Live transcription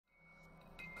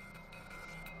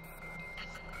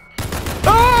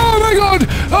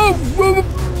Oh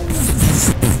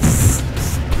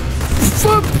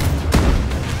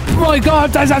my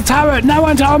god, there's a turret! No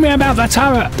one told me about the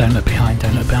turret! Don't look behind,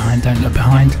 don't look behind, don't look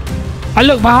behind. I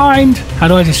look behind! How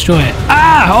do I destroy it?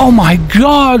 Ah! Oh my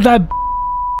god!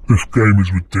 This game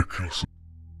is ridiculous.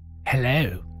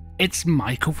 Hello, it's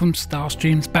Michael from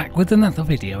StarrStreams back with another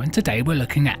video, and today we're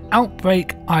looking at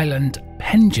Outbreak Island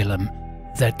Pendulum,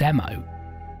 the demo.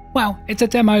 Well, it's a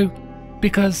demo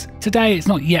because today it's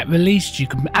not yet released. You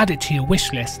can add it to your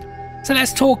wish list. So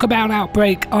let's talk about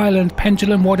Outbreak Island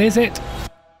Pendulum. What is it?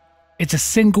 It's a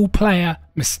single player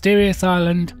mysterious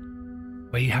island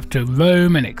where you have to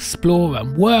roam and explore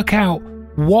and work out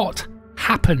what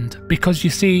happened, because you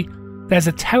see there's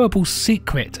a terrible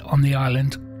secret on the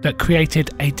island that created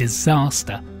a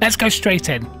disaster. Let's go straight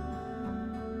in.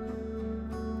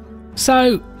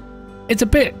 So it's a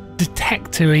bit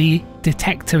detectory.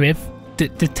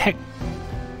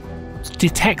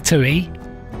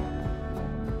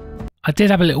 I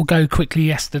did have a little go quickly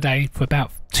yesterday for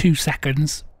about 2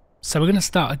 seconds, so we're going to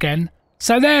start again.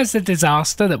 So there's the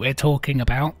disaster that we're talking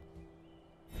about.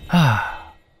 Oh,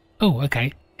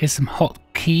 okay. Here's some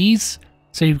hotkeys.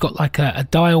 So you've got like a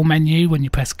dial menu when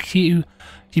you press Q.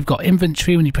 You've got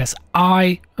inventory when you press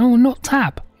I. Oh, not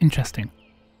tab. Interesting.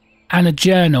 And a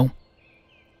journal.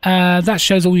 That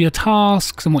shows all your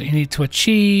tasks and what you need to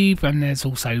achieve. And there's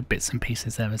also bits and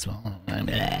pieces there as well.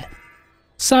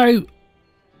 So,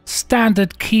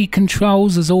 standard key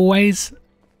controls as always.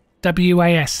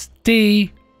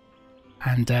 WASD.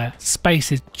 And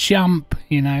space is jump,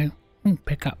 you know. Ooh,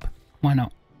 pick up. Why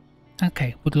not?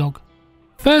 Okay, woodlog.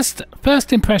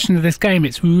 First impression of this game,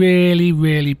 it's really,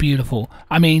 really beautiful.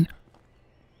 I mean,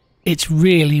 it's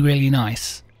really, really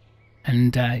nice.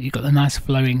 And you've got the nice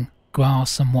flowing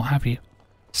grass and what have you.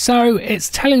 So it's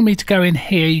telling me to go in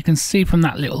here. You can see from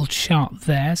that little chart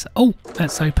there. So, oh,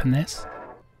 let's open this.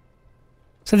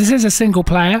 So this is a single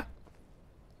player.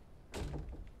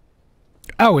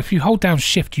 Oh, if you hold down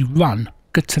shift, you run.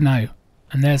 Good to know.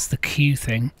 And there's the Q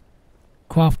thing.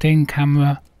 Crafting,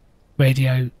 camera,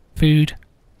 radio, food,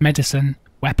 medicine,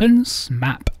 weapons,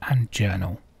 map, and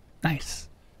journal. Nice.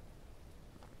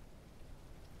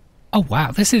 Oh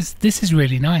wow, this is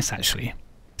really nice actually.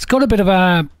 It's got a bit of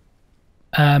a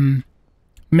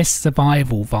Mist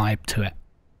Survival vibe to it.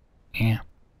 Yeah.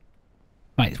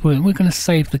 Right, we're going to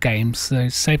save the game. So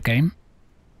save game.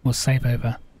 We'll save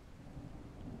over.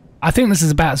 I think this is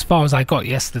about as far as I got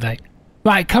yesterday.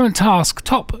 Right, current task.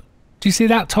 Top. Do you see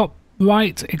that? Top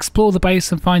right. Explore the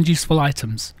base and find useful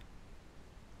items.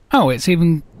 Oh, it's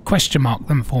even question marked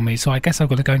them for me. So I guess I've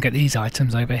got to go and get these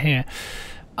items over here.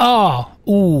 Oh,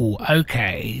 ooh,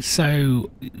 okay. So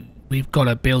we've got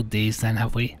to build these then,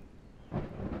 have we?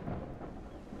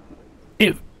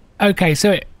 Okay,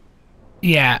 so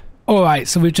yeah. All right,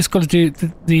 so we've just got to do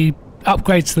the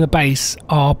upgrades to the base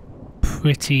are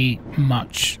pretty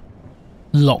much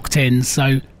locked in,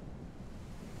 so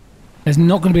there's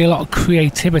not going to be a lot of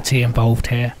creativity involved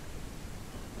here.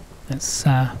 Let's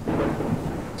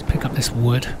pick up this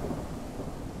wood.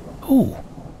 Ooh.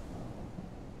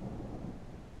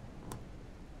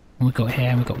 What we've got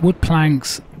here, we've got wood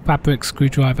planks, fabric,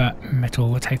 screwdriver, metal.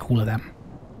 We'll take all of them.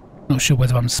 Not sure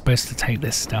whether I'm supposed to take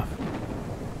this stuff.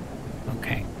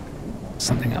 Okay.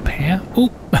 Something up here. Oh,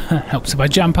 helps if I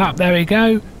jump up. There we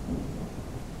go.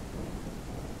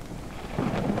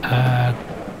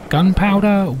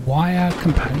 Gunpowder, wire,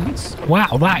 components.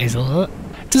 Wow, that is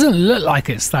doesn't look like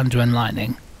it's thunder and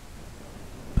lightning,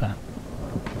 but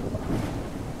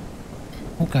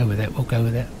we'll go with it. We'll go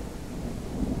with it.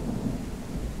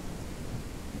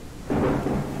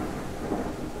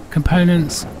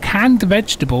 Components: canned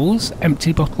vegetables,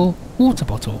 empty bottle, water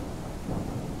bottle.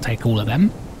 Take all of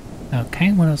them.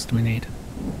 Okay, what else do we need?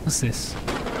 What's this?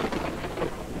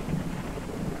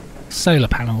 Solar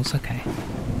panels. Okay.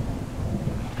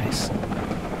 Nice.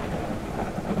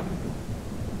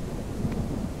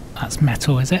 That's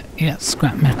metal, is it? Yeah,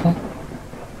 scrap metal.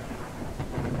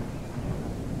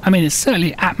 I mean, it's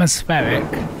certainly atmospheric.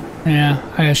 Yeah,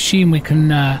 I assume we can...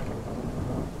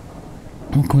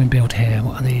 what can we build here?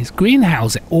 What are these?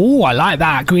 Greenhouses. Oh, I like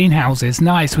that. Greenhouses.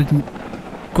 Nice. We can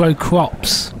grow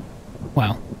crops.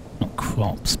 Well, not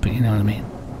crops, but you know what I mean.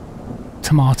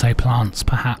 Tomato plants,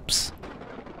 perhaps.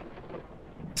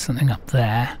 Something up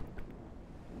there.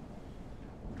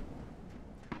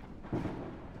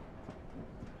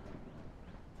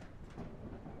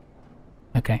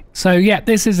 Okay, so yeah,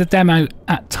 this is a demo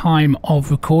at time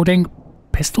of recording.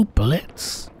 Pistol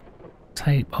bullets.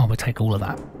 Tape. Oh, we'll take all of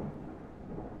that.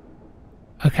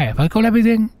 Okay, have I got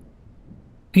everything?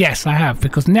 Yes, I have,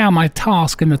 because now my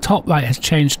task in the top right has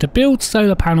changed to build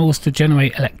solar panels to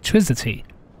generate electricity.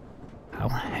 How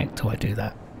the heck do I do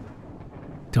that?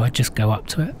 Do I just go up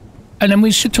to it? And then we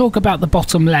should talk about the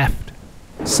bottom left.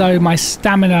 So my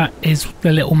stamina is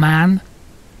the little man.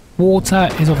 Water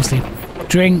is obviously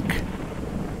drink.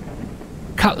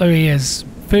 Cutlery is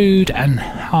food, and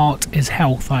heart is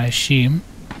health, I assume.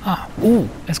 Ah, ooh,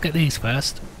 let's get these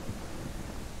first.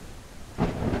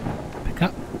 Pick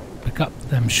up.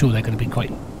 I'm sure they're going to be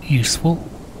quite useful.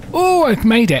 Oh, I've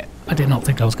made it. I did not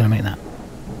think I was going to make that.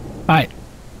 Right,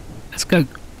 let's go.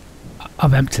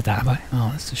 I've emptied that, have I? Oh,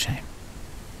 that's a shame.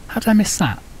 How did I miss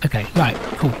that? Okay, right,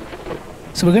 cool.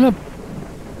 So we're going to...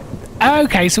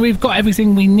 Okay, so we've got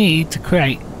everything we need to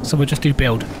create. So we'll just do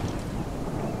build.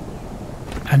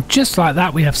 And just like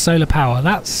that, we have solar power.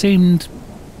 That seemed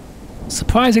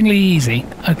surprisingly easy.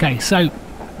 Okay, so...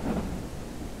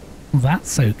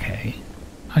 That's okay.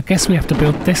 I guess we have to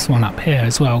build this one up here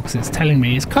as well, because it's telling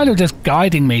me, it's kind of just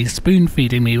guiding me, spoon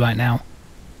feeding me right now.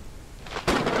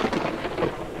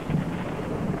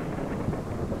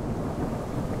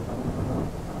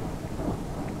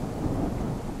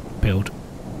 Build.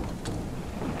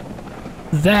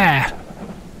 There.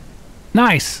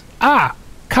 Nice. Ah,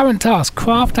 current task,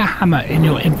 craft a hammer in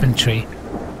your inventory.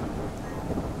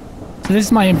 So this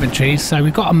is my inventory, so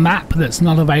we've got a map that's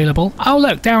not available. Oh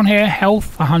look, down here,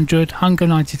 health 100, hunger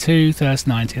 92, thirst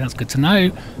 90, that's good to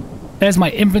know. There's my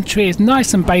inventory, it's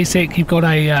nice and basic. You've got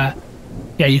a,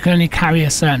 yeah, you can only carry a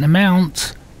certain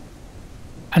amount.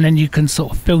 And then you can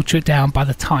sort of filter it down by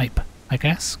the type, I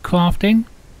guess. Crafting,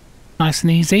 nice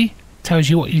and easy, tells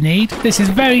you what you need. This is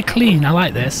very clean, I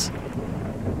like this.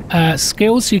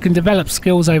 Skills, you can develop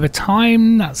skills over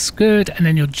time, that's good. And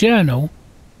then your journal.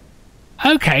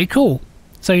 Okay, cool.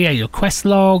 So yeah, your quest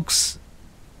logs.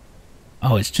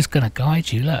 Oh, it's just going to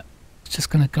guide you, look. It's just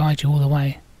going to guide you all the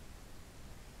way.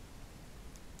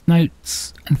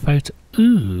 Notes and photo.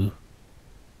 Ooh.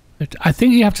 I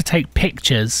think you have to take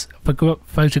pictures for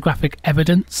photographic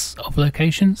evidence of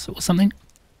locations or something.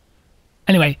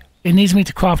 Anyway, it needs me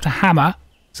to craft a hammer.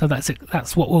 So that's it.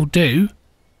 That's what we'll do.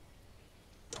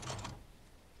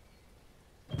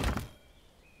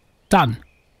 Done.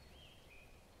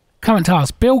 Current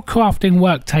task, build crafting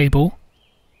work table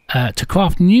to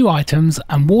craft new items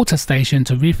and water station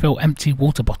to refill empty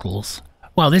water bottles.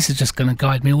 Well, this is just going to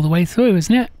guide me all the way through,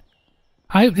 isn't it?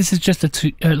 I hope this is just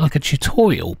like a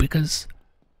tutorial, because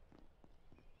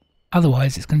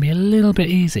otherwise it's going to be a little bit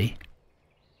easy.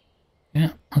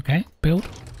 Yeah, okay, build.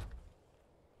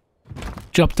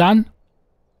 Job done.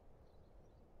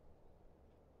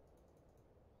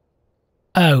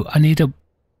 Oh, I need a...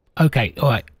 Okay,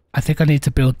 alright. I think I need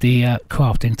to build the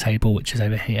crafting table, which is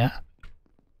over here.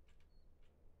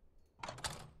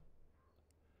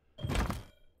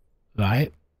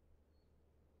 Right.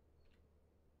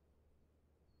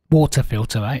 Water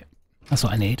filter, right? That's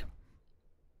what I need.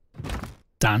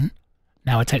 Done.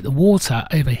 Now I take the water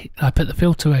over here. I put the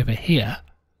filter over here.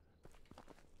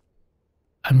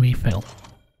 And refill.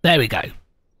 There we go.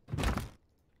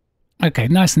 Okay,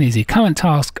 nice and easy. Current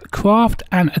task, craft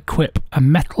and equip a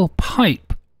metal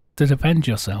pipe to defend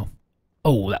yourself.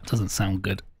 Oh, that doesn't sound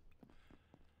good.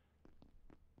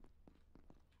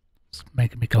 It's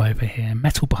making me go over here.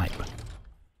 Metal pipe.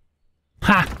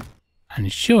 Ha!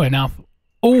 And sure enough,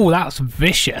 oh, that's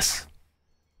vicious.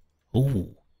 Oh,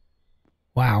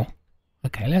 wow.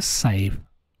 Okay, let's save.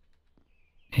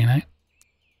 You know,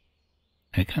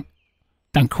 there we go.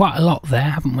 Done quite a lot there,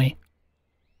 haven't we?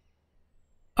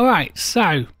 All right,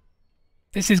 so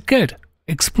this is good.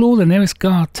 Explore the nearest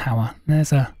guard tower.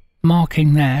 There's a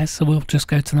marking there, so we'll just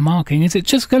go to the marking. Is it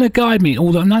just going to guide me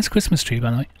all the... Nice Christmas tree, by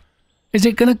the way. Is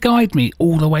it going to guide me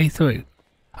all the way through?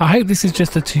 I hope this is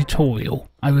just a tutorial.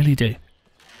 I really do.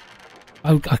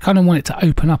 I kind of want it to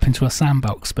open up into a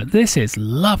sandbox, but this is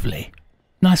lovely.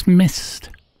 Nice mist.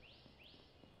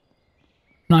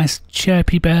 Nice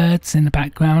chirpy birds in the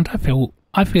background. I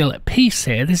feel at peace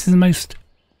here. This is the most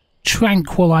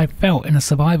tranquil I've felt in a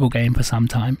survival game for some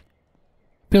time.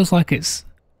 Feels like it's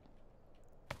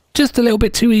just a little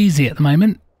bit too easy at the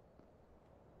moment.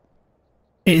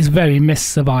 It is very Miss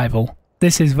Survival.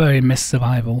 This is very Miss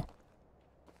Survival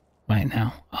right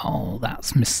now. Oh,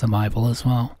 that's Miss Survival as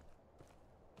well.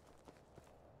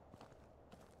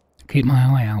 Keep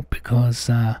my eye out because,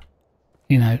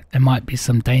 you know, there might be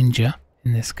some danger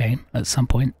in this game at some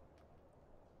point.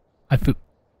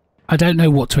 I don't know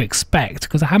what to expect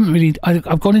because I haven't really...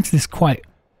 I've gone into this quite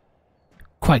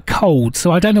cold,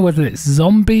 so I don't know whether it's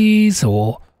zombies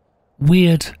or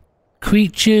weird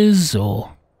creatures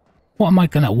or... What am I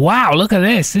gonna... Wow, look at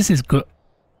this! This is good.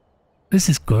 This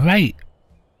is great.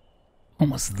 What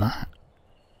was that?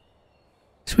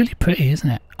 It's really pretty, isn't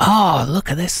it? Oh,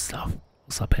 look at this stuff.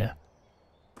 What's up here?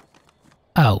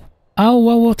 Oh. Oh,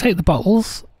 well, we'll take the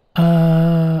bottles.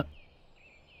 More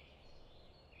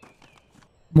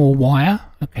wire.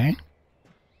 Okay.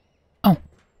 Oh,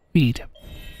 read.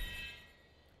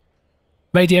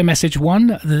 Radio message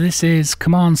 1. This is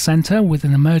command center with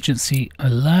an emergency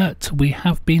alert. We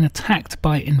have been attacked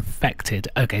by infected.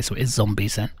 Okay, so it is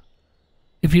zombies then.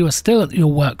 If you are still at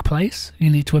your workplace, you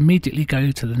need to immediately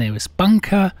go to the nearest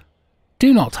bunker.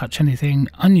 Do not touch anything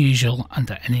unusual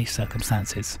under any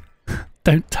circumstances.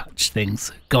 Don't touch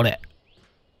things. Got it.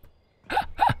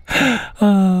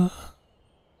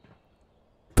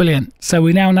 Brilliant. So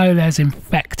we now know there's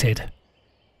infected.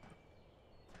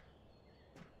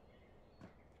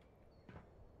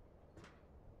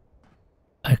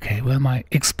 Okay, where am I?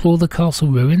 Explore the castle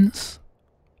ruins.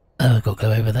 Oh, I've got to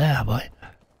go over there, have I?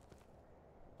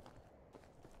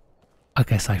 I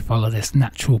guess I follow this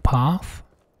natural path.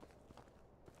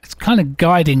 It's kind of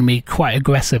guiding me quite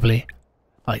aggressively.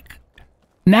 Like,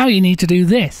 now you need to do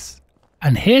this.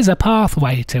 And here's a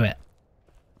pathway to it.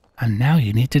 And now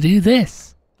you need to do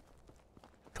this.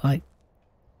 It's like,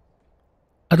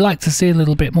 I'd like to see a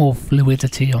little bit more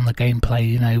fluidity on the gameplay,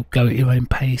 you know, go at your own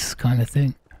pace kind of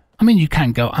thing. I mean, you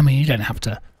can go, I mean, you don't have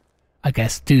to, I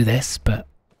guess, do this, but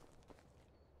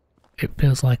it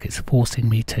feels like it's forcing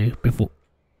me to before.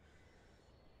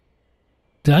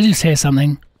 Did I just hear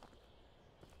something?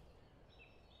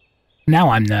 Now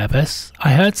I'm nervous.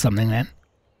 I heard something then.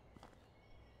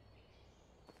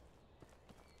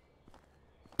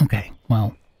 Okay,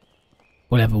 well,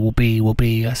 whatever will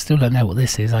be. I still don't know what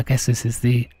this is. I guess this is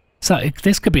the... So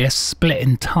this could be a split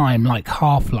in time, like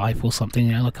Half-Life or something,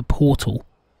 you know, like a portal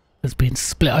that's been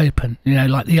split open, you know,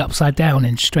 like the Upside Down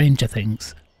in Stranger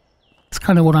Things. It's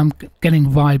kind of what I'm getting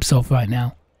vibes of right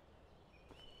now.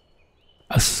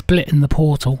 A split in the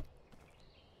portal.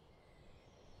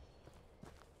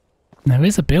 There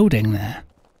is a building there.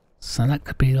 So that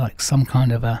could be like some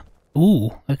kind of a...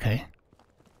 Ooh, okay.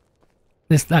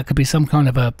 That could be some kind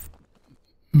of a,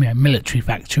 you know, military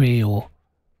factory or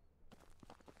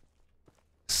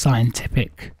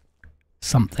scientific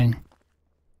something.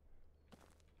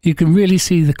 You can really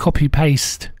see the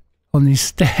copy-paste on these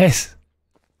stairs.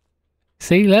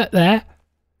 See, look there.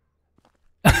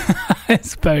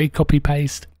 It's very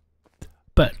copy-paste.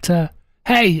 But,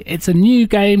 hey, it's a new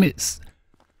game. It's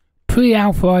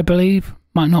pre-alpha, I believe.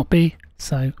 Might not be,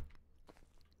 so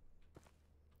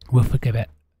we'll forgive it.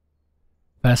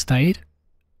 First aid.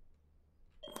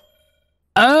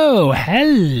 Oh,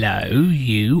 hello,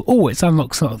 you. Oh, it's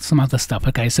unlocked some other stuff.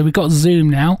 Okay, so we've got zoom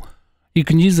now. You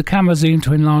can use the camera zoom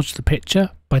to enlarge the picture.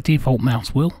 By default,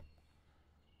 mouse wheel.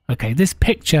 Okay, this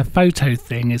picture photo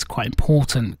thing is quite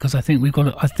important because I think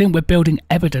we're building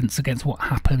evidence against what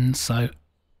happened. So,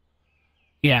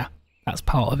 yeah, that's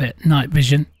part of it. Night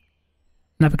vision.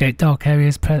 Navigate dark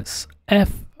areas. Press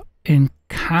F in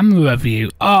camera view.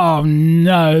 Oh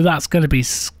no, that's going to be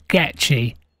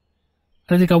sketchy.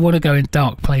 I don't think I want to go in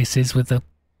dark places with the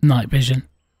night vision.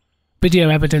 Video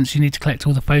evidence, you need to collect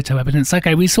all the photo evidence.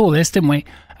 Okay, we saw this, didn't we?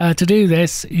 To do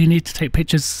this, you need to take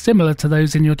pictures similar to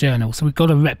those in your journal. So we've got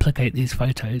to replicate these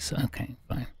photos. Okay,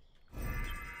 fine.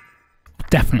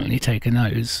 Definitely taking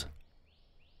those.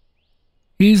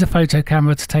 Use a photo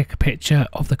camera to take a picture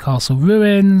of the castle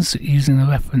ruins using the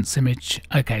reference image.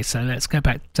 Okay, so let's go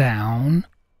back down.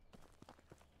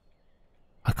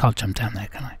 I can't jump down there,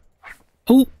 can I?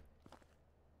 Oh!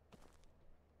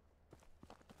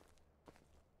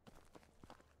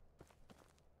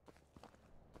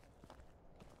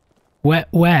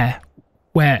 Where?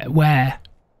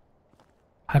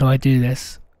 How do I do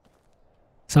this?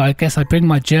 So I guess I bring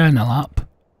my journal up,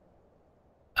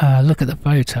 look at the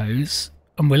photos,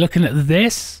 and we're looking at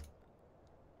this.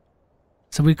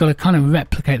 So we've got to kind of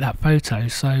replicate that photo.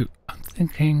 So I'm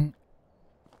thinking...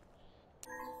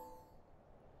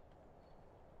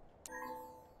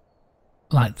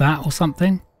 like that or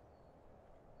something?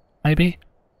 Maybe?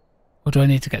 Or do I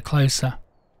need to get closer?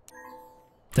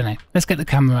 Don't know. Let's get the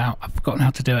camera out. I've forgotten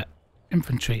how to do it.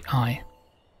 Infantry, I.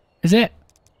 Is it?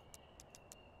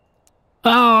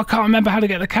 Oh, I can't remember how to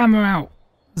get the camera out.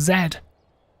 Z.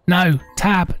 No.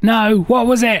 Tab. No. What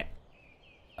was it?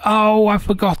 Oh, I've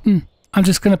forgotten. I'm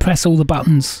just going to press all the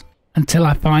buttons until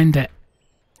I find it.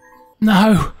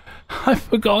 No. I've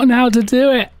forgotten how to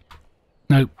do it.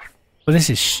 Nope. Well, this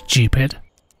is stupid.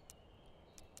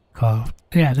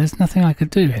 Yeah, there's nothing I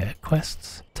could do here.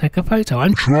 Quests. Take a photo.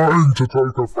 I'm trying to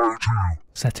take a photo.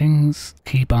 Settings.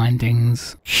 Key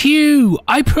bindings. Q!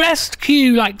 I pressed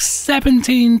Q like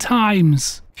 17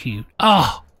 times. Q.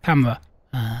 Oh, camera.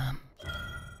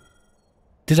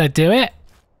 Did I do it?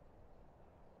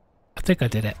 I think I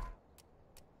did it.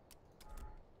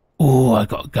 Oh, I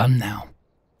got a gun now.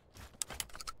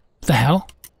 the hell?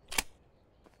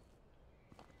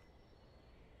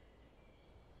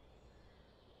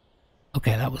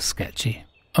 Okay, that was sketchy.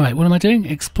 Alright, what am I doing?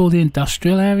 Explore the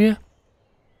industrial area?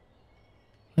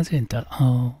 Where's the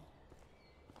oh.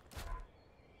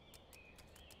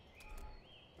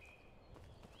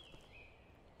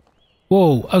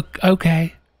 Whoa,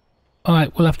 okay.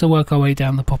 Alright, we'll have to work our way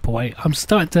down the proper way. I'm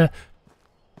starting to...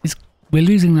 we're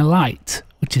losing the light,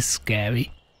 which is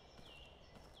scary.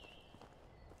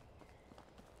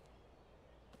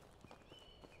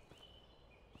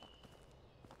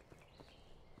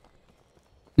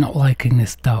 Not liking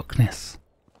this darkness.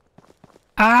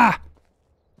 Ah!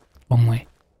 Wrong way.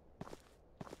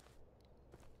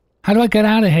 How do I get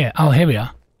out of here? Oh, here we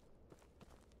are.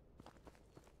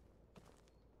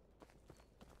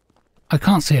 I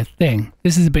can't see a thing.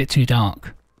 This is a bit too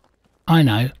dark. I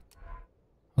know.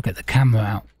 I'll get the camera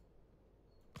out.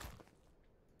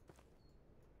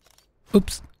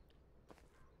 Oops.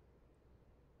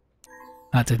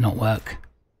 That did not work.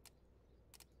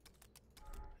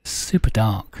 It's super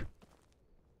dark.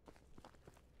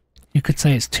 You could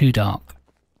say it's too dark.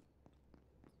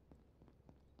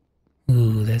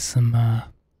 Ooh, there's some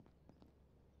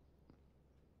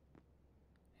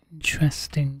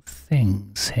interesting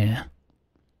things here.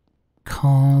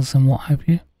 Cars and what have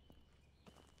you.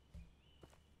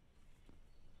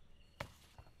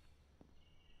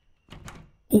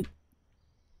 Oh.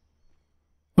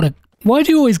 Why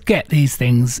do you always get these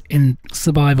things in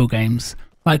survival games?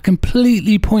 Like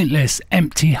completely pointless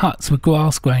empty huts with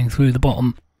grass growing through the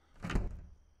bottom.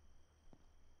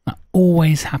 That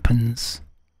always happens.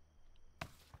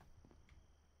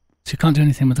 So you can't do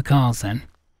anything with the cars then?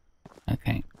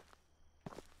 Okay.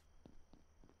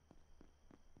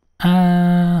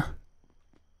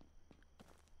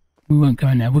 We won't go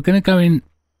in there. We're going to go in...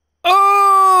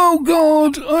 Oh,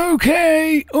 God!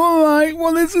 Okay! Alright,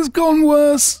 well this has gone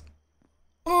worse.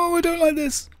 Oh, I don't like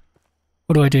this.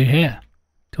 What do I do here?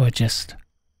 Do I just...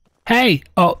 Hey!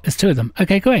 Oh, there's two of them.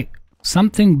 Okay, great.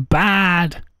 Something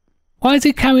bad. Why is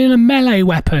he carrying a melee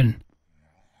weapon?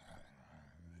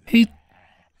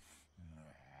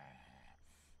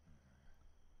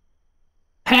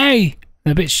 Hey!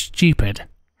 They're a bit stupid.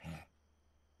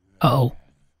 Uh-oh.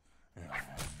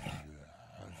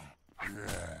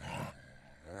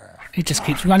 He just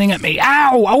keeps running at me.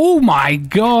 Ow! Oh my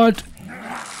god!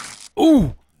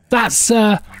 Ooh! That's,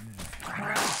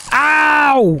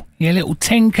 Ow! You little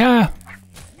tinker!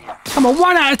 Come on,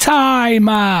 one at a time!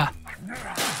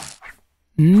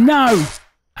 No!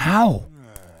 Ow!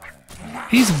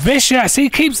 He's vicious! He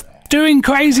keeps doing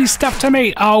crazy stuff to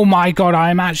me! Oh my god,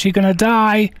 I'm actually gonna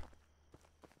die!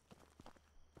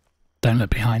 Don't look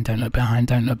behind, don't look behind,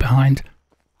 don't look behind.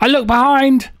 I look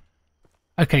behind!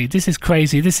 Okay, this is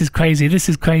crazy, this is crazy, this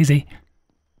is crazy.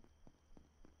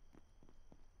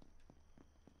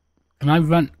 Can I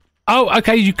run? Oh,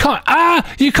 okay, you can't.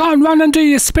 Ah! You can't run and do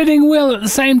your spinning wheel at the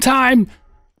same time!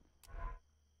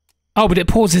 Oh, but it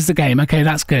pauses the game. Okay,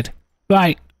 that's good.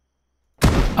 Right.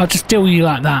 I'll just deal with you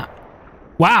like that.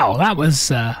 Wow, that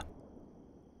was,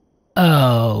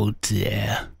 oh,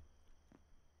 dear.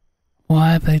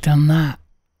 Why have they done that?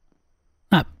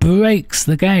 That breaks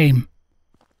the game.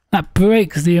 That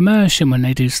breaks the immersion when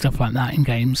they do stuff like that in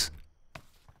games.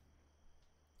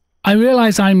 I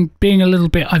realise I've been a little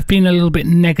bit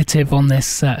negative on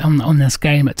this on this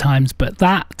game at times, but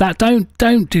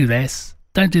don't do this.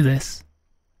 Don't do this.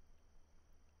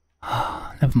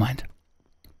 Never mind.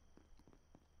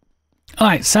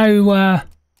 Alright, so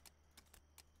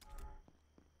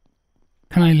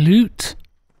can I loot?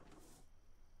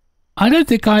 I don't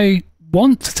think I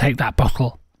want to take that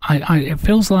bottle. It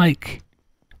feels like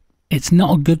it's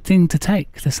not a good thing to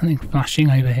take. There's something flashing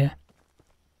over here.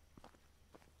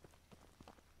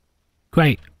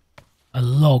 Great. A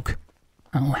log.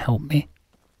 That'll help me.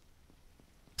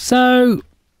 So,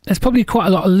 there's probably quite a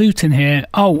lot of loot in here.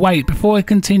 Oh, wait. Before I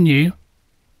continue,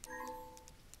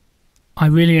 I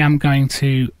really am going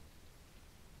to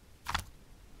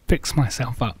fix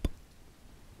myself up.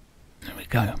 There we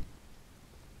go.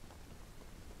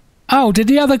 Oh, did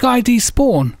the other guy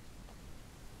despawn?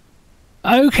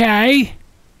 Okay.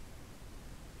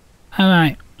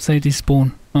 Alright, so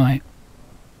despawn. Alright.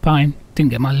 Fine.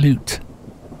 Didn't get my loot.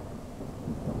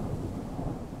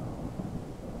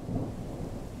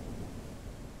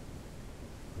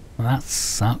 Well, that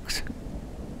sucked.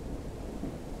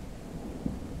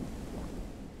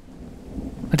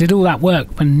 I did all that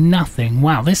work for nothing.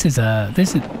 Wow, this is...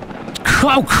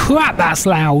 Oh crap, that's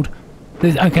loud.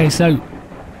 Okay, so...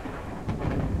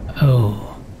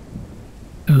 Oh.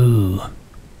 Ooh.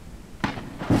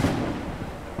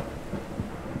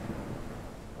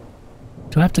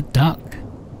 Do I have have to duck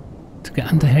to get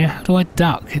under here? How do I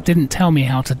duck? It didn't tell me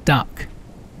how to duck.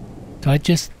 Do I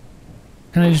just...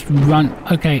 Can I just run?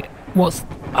 Okay, what's...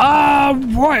 Ah,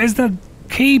 what is the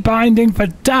key binding for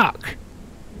duck?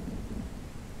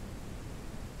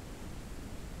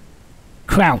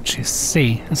 Crouch is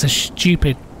C. That's a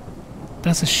stupid...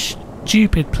 That's a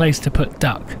stupid place to put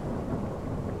duck.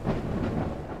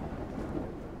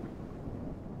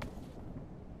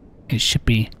 It should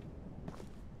be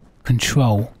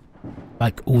control,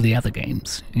 like all the other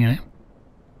games, you know?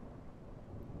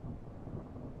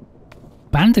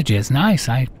 Bandages, nice.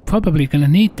 I'm probably going to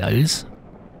need those.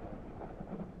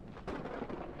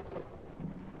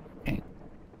 Okay.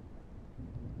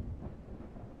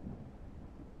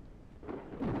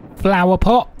 Flower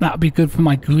pot, that would be good for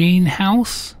my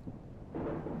greenhouse.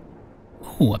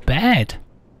 Oh, a bed.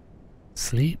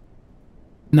 Sleep?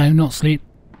 No, not sleep.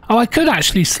 Oh, I could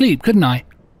actually sleep, couldn't I?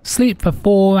 Sleep for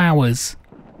 4 hours.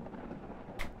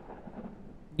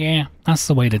 Yeah, that's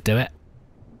the way to do it.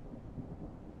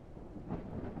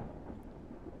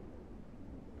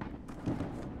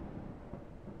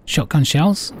 Shotgun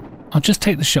shells? I'll just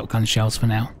take the shotgun shells for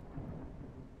now.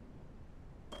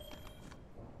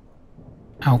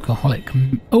 Alcoholic.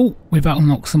 Oh, we've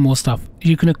unlocked some more stuff.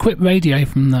 You can equip radio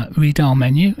from the redial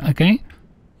menu, okay?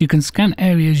 You can scan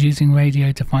areas using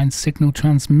radio to find signal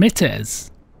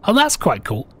transmitters. Oh, that's quite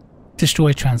cool.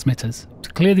 Destroy transmitters.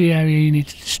 To clear the area, you need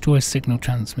to destroy signal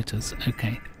transmitters.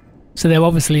 Okay. So they're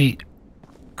obviously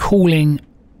calling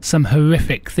some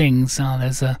horrific things. Oh,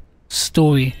 there's a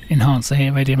story enhancer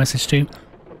here, radio message 2.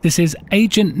 This is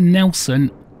Agent Nelson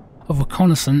of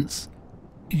Reconnaissance,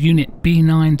 Unit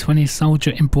B920 soldier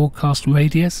in broadcast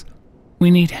radius. We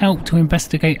need help to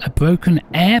investigate a broken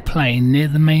airplane near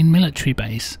the main military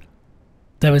base.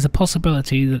 There is a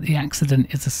possibility that the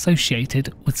accident is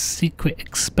associated with secret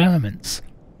experiments.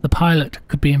 The pilot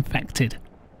could be infected,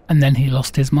 and then he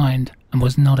lost his mind and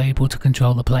was not able to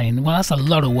control the plane. Well, that's a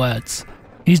lot of words.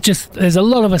 There's a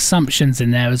lot of assumptions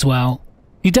in there as well.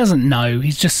 He doesn't know.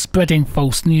 He's just spreading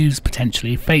false news,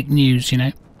 potentially. Fake news, you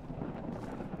know.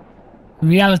 The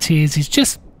reality is he's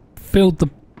just filled the...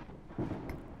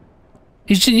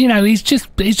 He's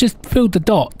just filled the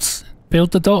dots.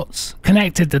 Filled the dots.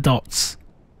 Connected the dots.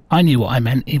 I knew what I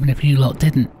meant, even if you lot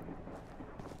didn't.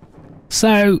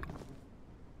 So,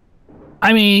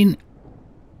 I mean,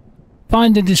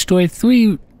 find and destroy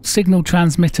 3 signal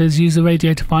transmitters. Use the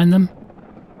radio to find them.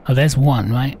 Oh, there's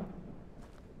one, right?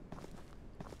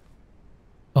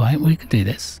 Alright, we can do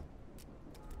this.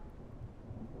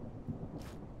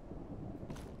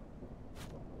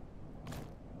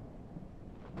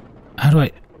 How do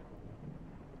I...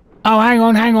 Oh, hang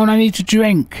on, I need to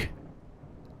drink.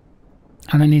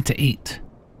 And I need to eat.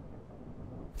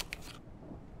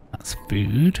 That's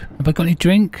food. Have I got any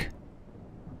drink?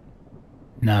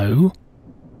 No.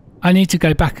 I need to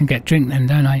go back and get drink then,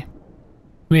 don't I?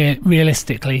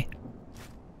 Realistically.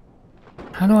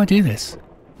 How do I do this?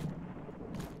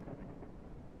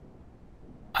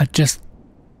 I just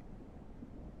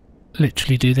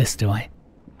literally do this, do I?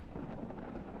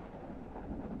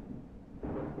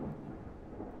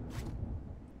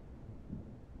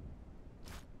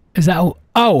 Is that all?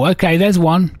 Oh, okay, there's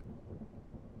one.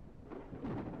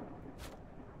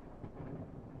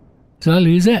 Did I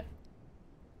lose it?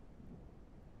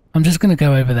 I'm just going to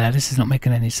go over there. This is not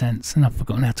making any sense, and I've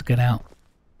forgotten how to get out.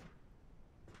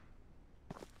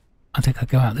 I think I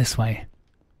go out this way.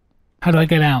 How do I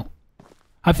get out?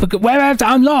 I forgot.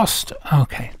 I'm lost.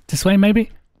 Okay, this way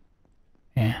maybe?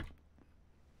 Yeah.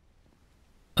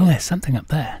 Oh, there's something up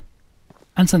there.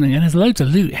 And something, and there's loads of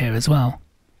loot here as well.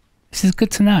 This is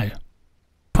good to know.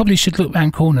 Probably should look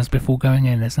round corners before going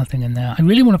in. There's nothing in there. I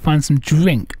really want to find some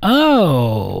drink.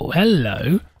 Oh,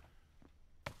 hello.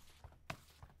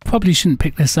 Probably shouldn't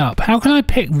pick this up. How can I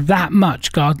pick that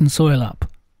much garden soil up?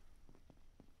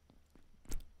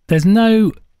 There's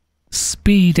no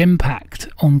speed impact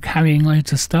on carrying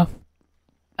loads of stuff.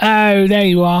 Oh, there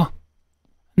you are.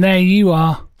 There you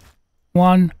are.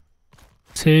 1,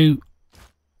 2.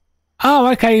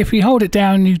 Oh, okay, if you hold it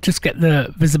down, you just get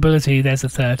the visibility. There's a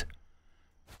 3rd.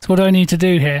 So what do I need to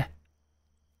do here?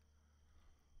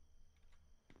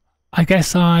 I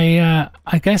guess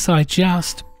I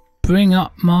just bring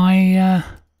up my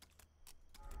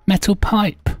metal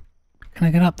pipe. Can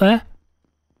I get up there?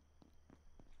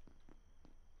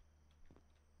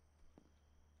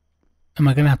 Am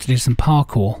I going to have to do some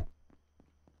parkour?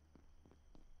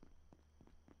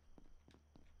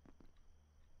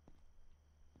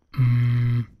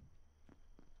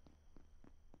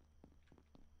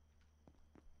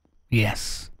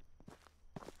 Yes.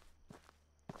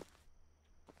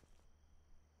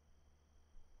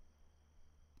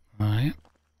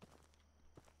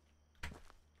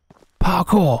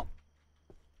 Parkour.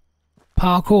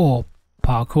 Parkour.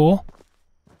 Parkour.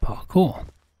 Parkour.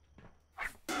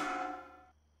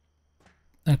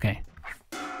 Okay.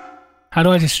 How do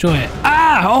I destroy it?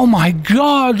 Ah! Oh my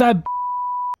god! That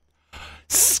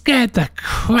scared the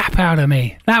crap out of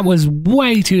me. That was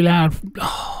way too loud.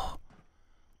 Oh,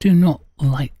 do not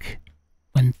like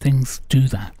when things do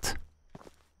that.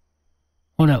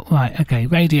 Oh no, right, okay,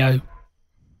 radio.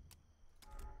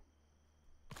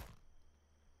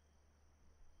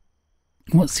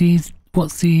 What's the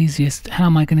easiest? How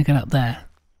am I going to get up there?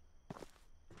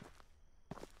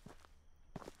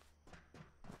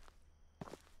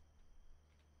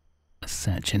 Let's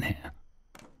search in here.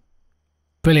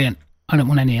 Brilliant. I don't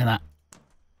want any of that.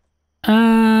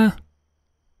 How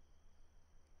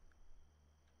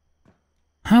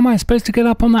am I supposed to get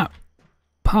up on that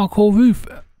parkour roof?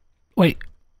 Wait.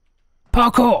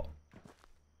 Parkour!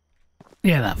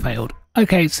 Yeah, that failed.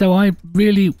 Okay, so I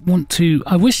really want to...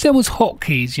 I wish there was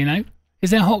hotkeys, you know?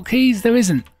 Is there hotkeys? There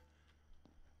isn't.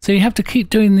 So you have to keep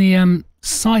doing the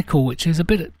cycle, which is a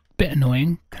bit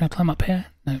annoying. Can I climb up here?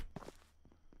 No.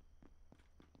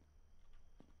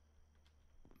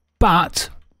 But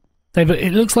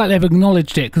it looks like they've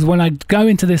acknowledged it, because when I go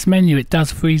into this menu, it does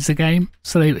freeze the game.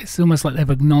 So it's almost like they've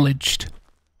acknowledged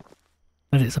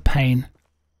that it's a pain.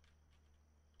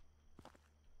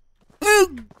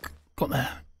 Got there.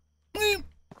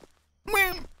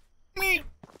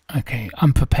 Okay,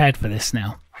 I'm prepared for this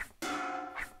now.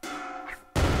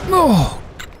 Oh,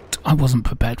 I wasn't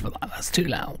prepared for that. That's too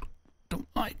loud. Don't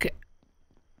like it.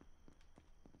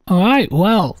 Alright,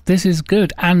 well, this is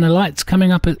good. And the light's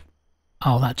coming up at...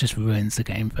 Oh, that just ruins the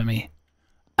game for me.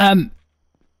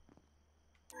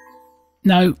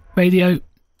 No, radio.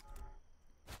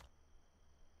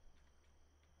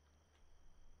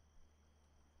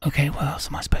 Okay, where else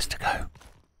am I supposed to go?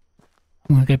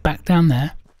 I'm going to go back down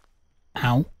there.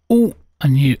 Ow. Oh, I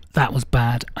knew that was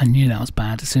bad. I knew that was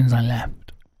bad as soon as I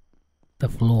left the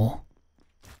floor.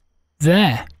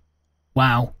 There.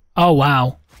 Wow. Oh,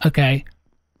 wow. Okay.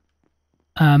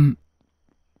 Oh,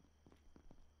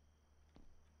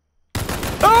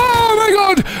 my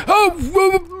God! Oh,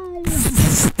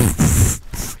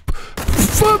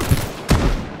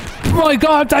 my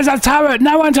God, there's a turret!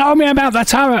 No one told me about the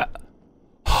turret!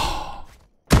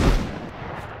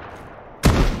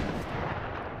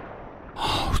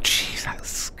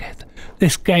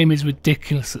 This game is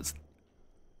ridiculous. It's...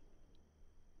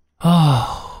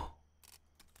 Oh.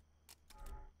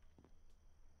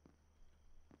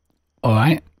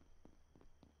 Alright.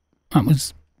 That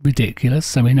was ridiculous,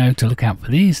 so we know to look out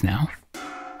for these now.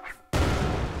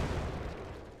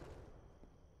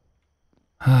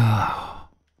 Ah.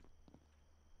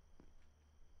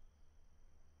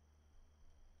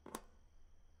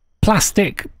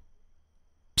 Plastic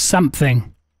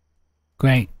something.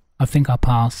 Great. I think I'll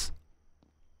pass.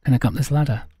 Can I go up this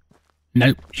ladder?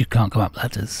 Nope, you can't go up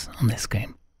ladders on this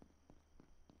game.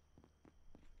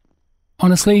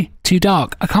 Honestly, too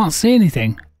dark. I can't see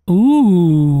anything.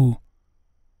 Ooh.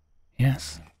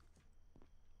 Yes.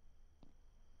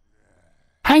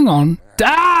 Hang on.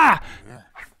 Ah!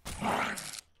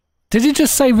 Did it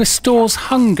just say restores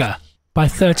hunger by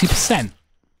 30%?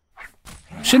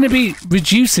 Shouldn't it be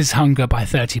reduces hunger by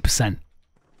 30%?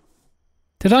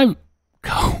 Did I...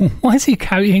 Coal? Why is he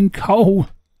carrying coal?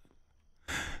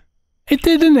 It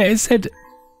did, didn't it? It said...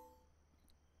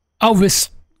 Oh,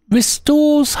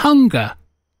 restores hunger.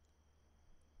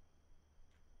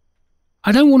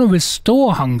 I don't want to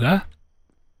restore hunger.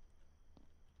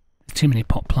 There's too many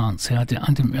pot plants here. I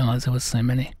didn't realise there was so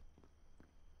many.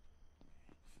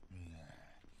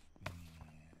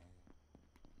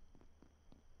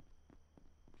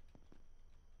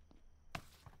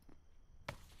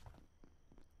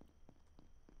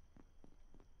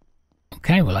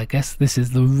 Okay, well, I guess this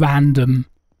is the random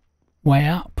way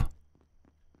up.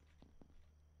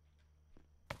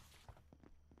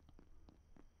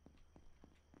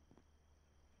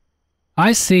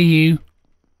 I see you,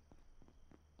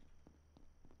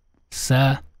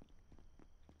 sir.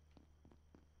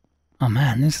 Oh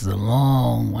man, this is a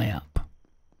long way up.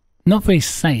 Not very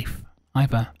safe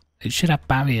either. It should have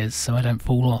barriers so I don't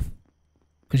fall off.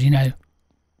 Because, you know,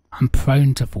 I'm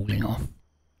prone to falling off.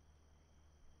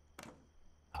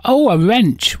 Oh, a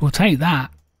wrench. We'll take that.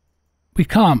 We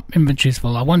can't. Inventory's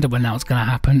full. I wonder when that was going to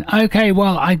happen. Okay,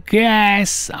 well, I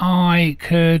guess I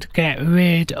could get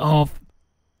rid of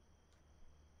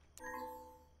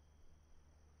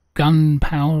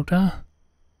gunpowder.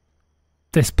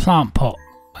 This plant pot.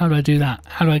 How do I do that?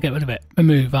 How do I get rid of it?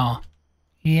 Remove R.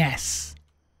 Yes.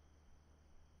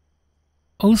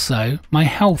 Also, my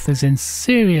health is in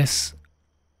serious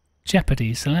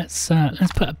jeopardy. So let's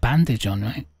put a bandage on,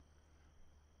 right?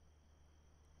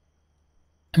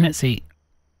 And let's see.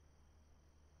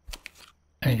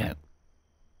 There you go.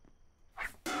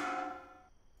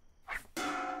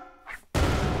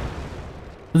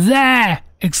 There!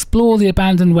 Explore the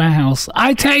abandoned warehouse.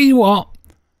 I tell you what,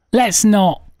 let's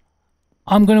not.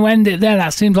 I'm going to end it there.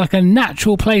 That seems like a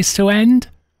natural place to end.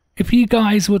 If you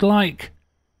guys would like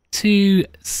to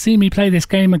see me play this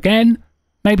game again,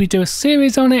 maybe do a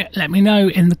series on it, let me know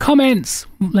in the comments.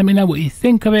 Let me know what you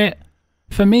think of it.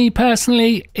 For me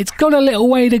personally, it's got a little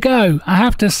way to go, I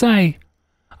have to say.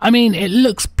 I mean, it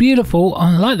looks beautiful.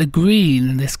 I like the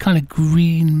green, this kind of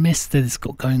green mist that it's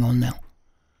got going on now.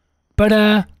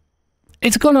 But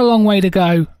it's got a long way to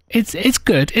go. It's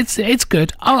good. It's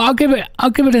good. I'll give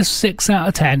it a 6 out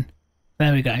of 10.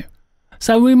 There we go.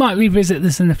 So we might revisit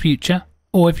this in the future,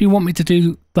 or if you want me to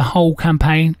do the whole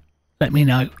campaign, let me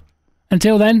know.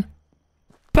 Until then,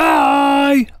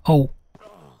 bye. Oh.